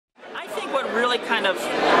really kind of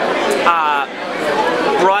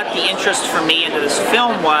brought the interest for me into this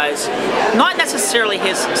film was not necessarily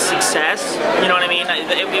his success. You know what I mean?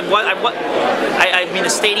 I mean, the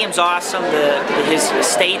stadium's awesome, his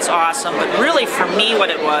estate's awesome, but really for me what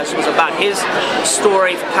it was about his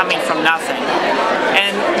story coming from nothing.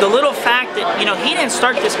 And the little fact that, you know, he didn't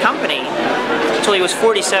start this company until he was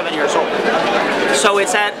 47 years old. So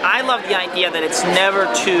it's that, I love the idea that it's never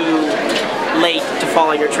too late to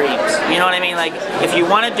follow your dreams. You know what I mean? Like, if you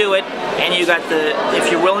want to do it, and you got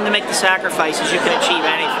if you're willing to make the sacrifices, you can achieve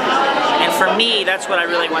anything. And for me, that's what I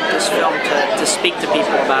really want this film to speak to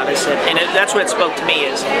people about. I said, and that's what it spoke to me,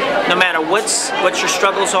 is no matter what your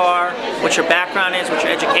struggles are, what your background is, what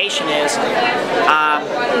your education is,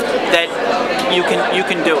 that you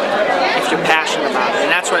can do it if you're passionate about it.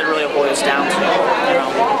 And that's what it really boils down to. You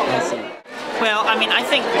know? Well, I mean, I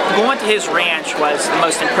think going to his ranch was the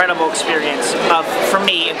most incredible experience for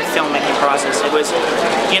me in the filmmaking process. It was,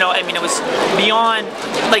 you know, I mean, it was beyond,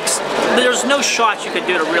 like, there's no shots you could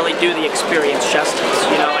do to really do the experience justice,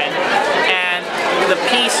 you know, and the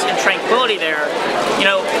peace and tranquility there, you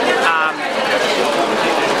know,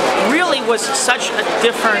 really was such a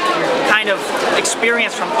different kind of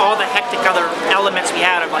experience from all the hectic other elements we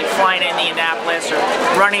had of like flying to Indianapolis or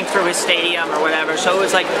running through his stadium or whatever. So it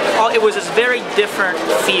was like, it was this very different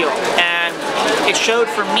feel, and it showed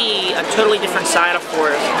for me a totally different side of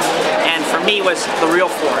Forrest, and for me was the real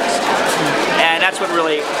Forrest. And that's what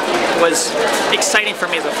really was exciting for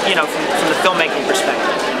me, as a, you know, from the filmmaking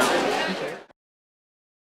perspective.